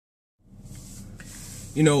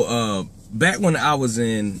Back when I was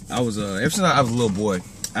ever since I was a little boy,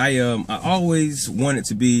 I always wanted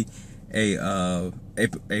to be a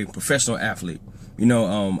professional athlete.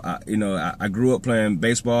 I grew up playing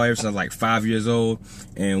baseball ever since I was like 5 years old,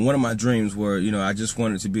 and one of my dreams were, I just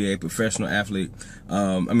wanted to be a professional athlete.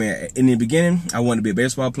 In the beginning, I wanted to be a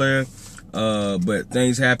baseball player, but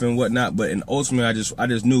things happened, whatnot. But ultimately,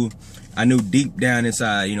 I knew deep down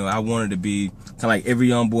inside, I wanted to be kind of like every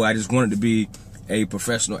young boy. I just wanted to be a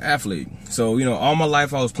professional athlete. So, all my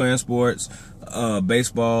life I was playing sports,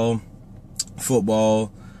 baseball,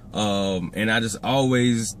 football, and I just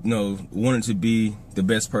always, wanted to be the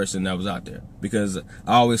best person that was out there, because I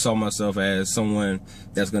always saw myself as someone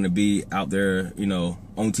that's going to be out there,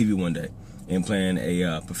 on TV one day and playing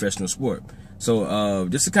a professional sport. So,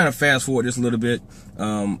 just to kind of fast forward just a little bit,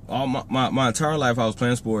 all my entire life I was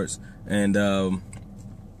playing sports, and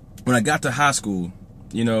when I got to high school,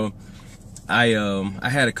 I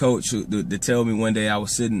had a coach to tell me one day. I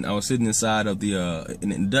was sitting inside of the in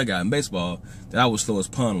the dugout in baseball, that I was slow as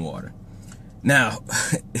pond water. Now,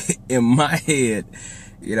 in my head,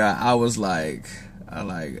 I was like,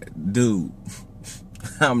 dude,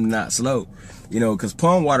 I'm not slow, because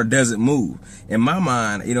pond water doesn't move. In my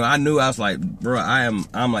mind, I knew, I was like, bro,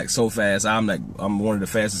 I'm like so fast. I'm one of the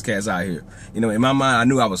fastest cats out here. In my mind, I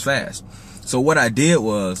knew I was fast. So what I did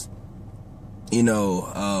was,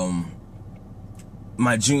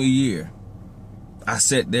 my junior year, I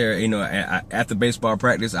sat there, after baseball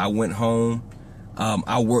practice, I went home,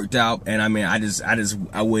 I worked out, and I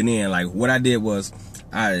went in. Like, what I did was,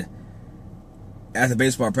 after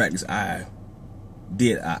baseball practice, I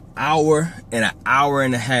did an hour and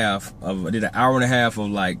a half of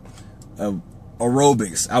like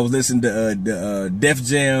aerobics. I was listening to the Def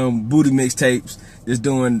Jam booty mixtapes, just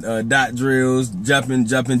doing dot drills, jumping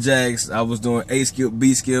jacks. I was doing A skip,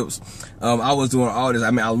 B skips. I was doing all this. I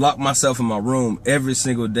locked myself in my room every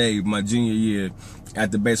single day my junior year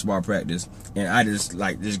at the baseball practice, and I just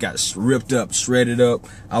got ripped up, shredded up.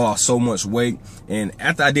 I lost so much weight. And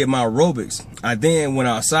after I did my aerobics, I then went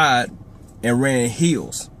outside and ran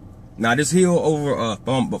hills. Now, this hill over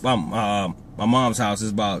my mom's house is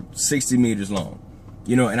about 60 meters long,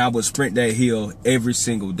 and I would sprint that hill every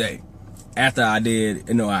single day after I did,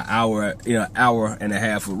 an hour and a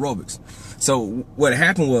half of aerobics. So what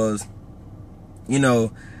happened was,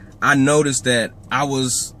 I noticed that I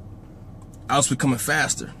was becoming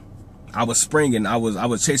faster. I was springing. I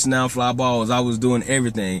was chasing down fly balls. I was doing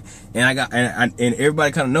everything, and and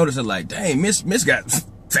everybody kind of noticed it, like, dang, Miss got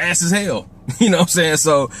fast as hell. You know what I'm saying?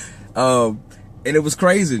 So, and it was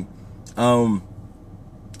crazy. And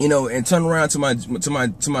turn around to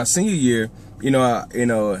my senior year,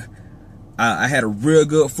 I had a real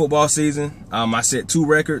good football season. I set 2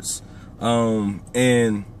 records, but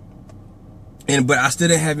I still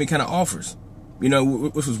didn't have any kind of offers,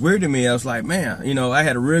 which was weird to me. I was like, man, I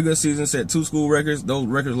had a real good season, set 2 school records. Those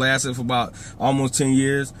records lasted for about almost 10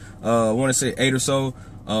 years. I want to say 8 or so.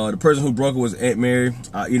 The person who broke it was Aunt Mary.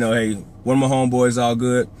 Hey, one of my homeboys, all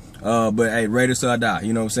good. But hey, Raiders till I die,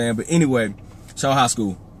 you know what I'm saying? But anyway, Shaw High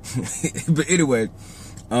School. But anyway,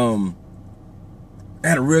 I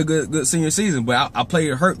had a real good senior season, but I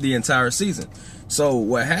played hurt the entire season. So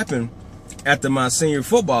what happened after my senior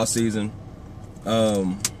football season,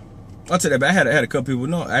 I'll tell you that, but I had a couple people.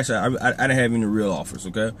 No, actually, I didn't have any real offers,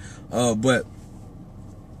 okay? But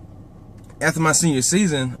after my senior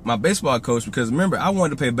season, my baseball coach, because remember, I wanted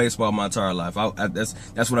to play baseball my entire life.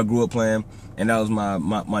 That's what I grew up playing, and that was my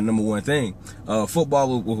number one thing.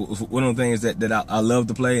 Football was one of the things that I loved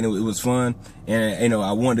to play, and it was fun. And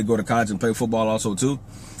I wanted to go to college and play football also too.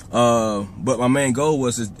 But my main goal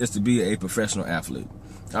was to be a professional athlete.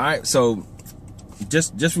 All right, so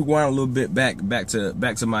just rewind a little bit back to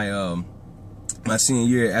my my senior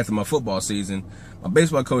year after my football season. My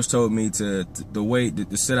baseball coach told me to wait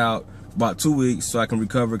to sit out about 2 weeks so I can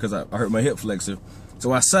recover, because I hurt my hip flexor.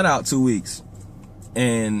 So I sat out 2 weeks,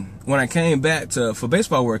 and when I came back for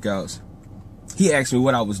baseball workouts, he asked me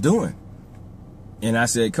what I was doing, and I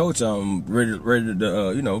said, Coach, I'm ready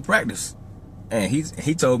to practice. And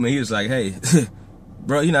he told me, he was like, hey,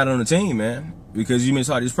 bro, you're not on the team, man, because you missed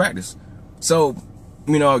all this practice. So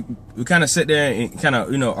we kind of sit there and kind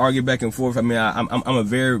of argue back and forth. I'm a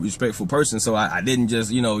very respectful person, so I didn't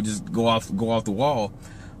just just go off the wall.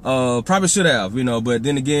 Probably should have, but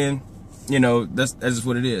then again, that's just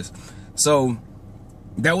what it is. So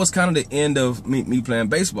that was kind of the end of me playing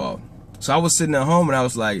baseball. So I was sitting at home and I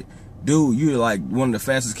was like, dude, you're like one of the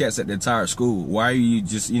fastest cats at the entire school. Why are you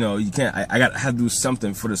just, you can't, I have to do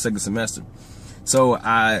something for the second semester. So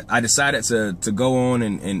I decided to go on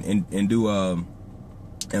and do,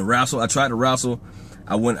 and wrestle. I tried to wrestle.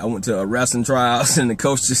 I went to a wrestling trials, and the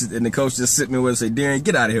coach just sit me with and say, Darren,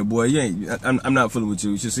 get out of here, boy. I'm not fooling with you.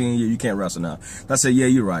 You're seeing you can't wrestle now. I said, yeah,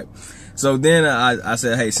 you're right. So then I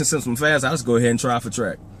said, hey, since I'm fast, I'll just go ahead and try for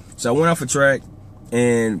track. So I went out for track,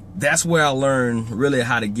 and that's where I learned really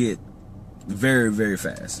how to get very, very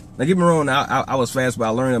fast. Now, get me wrong, I was fast, but I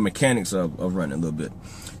learned the mechanics of running a little bit.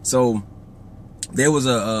 So there was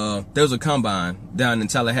a combine down in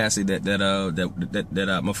Tallahassee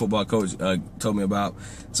that my football coach told me about.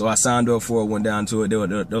 So I signed up for it, went down to it. There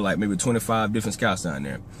were like maybe 25 different scouts down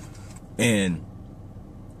there, and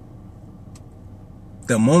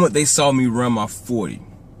the moment they saw me run my 40,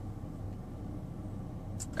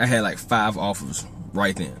 I had like 5 offers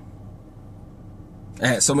right then. I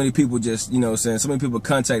had so many people just, so many people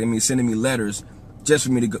contacting me, sending me letters just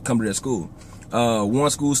for me to come to their school. One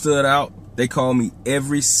school stood out. They called me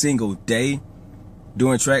every single day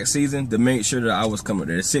during track season to make sure that I was coming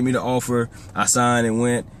there. They sent me the offer. I signed and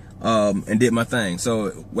went and did my thing. So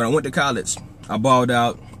when I went to college, I balled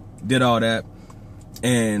out, did all that.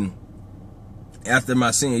 And after my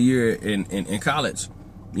senior year in college,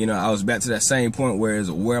 I was back to that same point where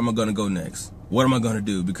am I going to go next? What am I going to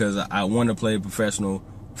do? Because I want to play professional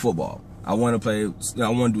football. I want to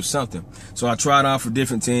do something. So I tried out for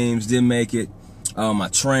different teams, didn't make it. I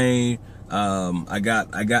trained. I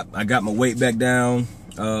got my weight back down.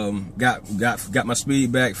 Got my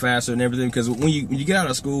speed back faster and everything. Because when you get out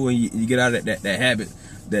of school and you get out of that habit,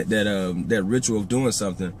 that ritual of doing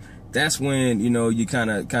something, that's when you kind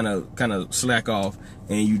of slack off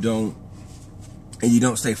and you don't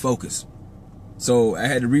stay focused. So I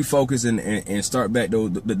had to refocus and start back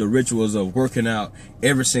the rituals of working out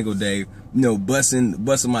every single day, busting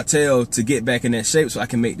my tail to get back in that shape so I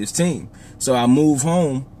can make this team. So I moved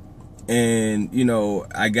home and,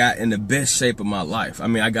 I got in the best shape of my life. I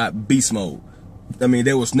mean, I got beast mode. I mean,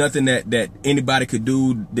 there was nothing that anybody could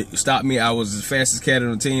do that stop me. I was the fastest cat on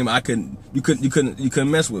the team. You couldn't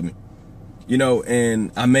mess with me,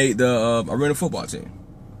 and I made I ran a football team.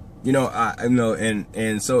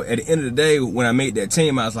 And so at the end of the day, when I made that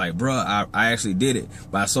team, I was like, bruh, I actually did it.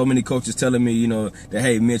 By so many coaches telling me, that,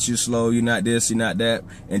 hey, Mitch, you're slow, you're not this, you're not that.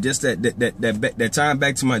 And just that time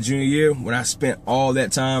back to my junior year, when I spent all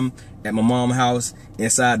that time at my mom's house,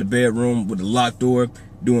 inside the bedroom with the locked door,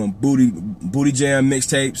 doing booty jam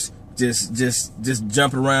mixtapes, just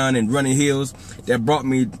jumping around and running hills, that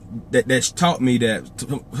taught me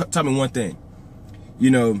one thing,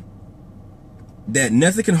 that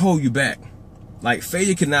nothing can hold you back. Like,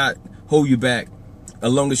 failure cannot hold you back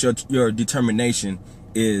as long as your determination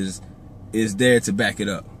is there to back it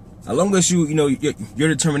up. As long as your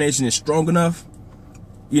determination is strong enough,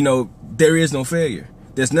 there is no failure.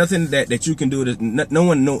 There's nothing that you can do that no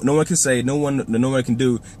one can say, no one can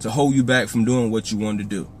do to hold you back from doing what you want to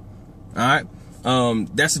do. All right.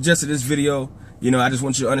 That's the gist of this video. I just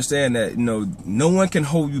want you to understand that no one can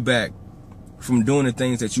hold you back from doing the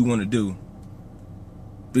things that you want to do.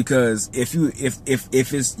 Because if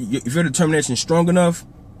your determination is strong enough,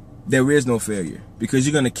 there is no failure. Because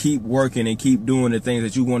you're gonna keep working and keep doing the things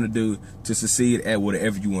that you want to do to succeed at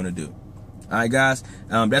whatever you want to do. All right, guys.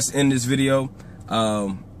 That's the end of this video.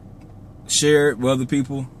 Share it with other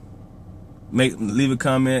people. Leave a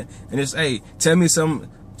comment and just, hey, tell me something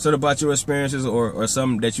about your experiences or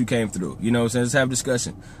something that you came through. Just have a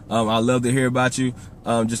discussion. I love to hear about you.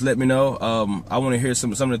 Just let me know. I want to hear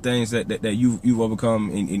some of the things that you've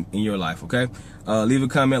overcome in your life. Okay. Leave a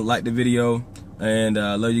comment, like the video, and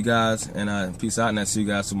love you guys, and peace out, and I'll see you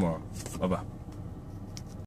guys tomorrow. Bye bye.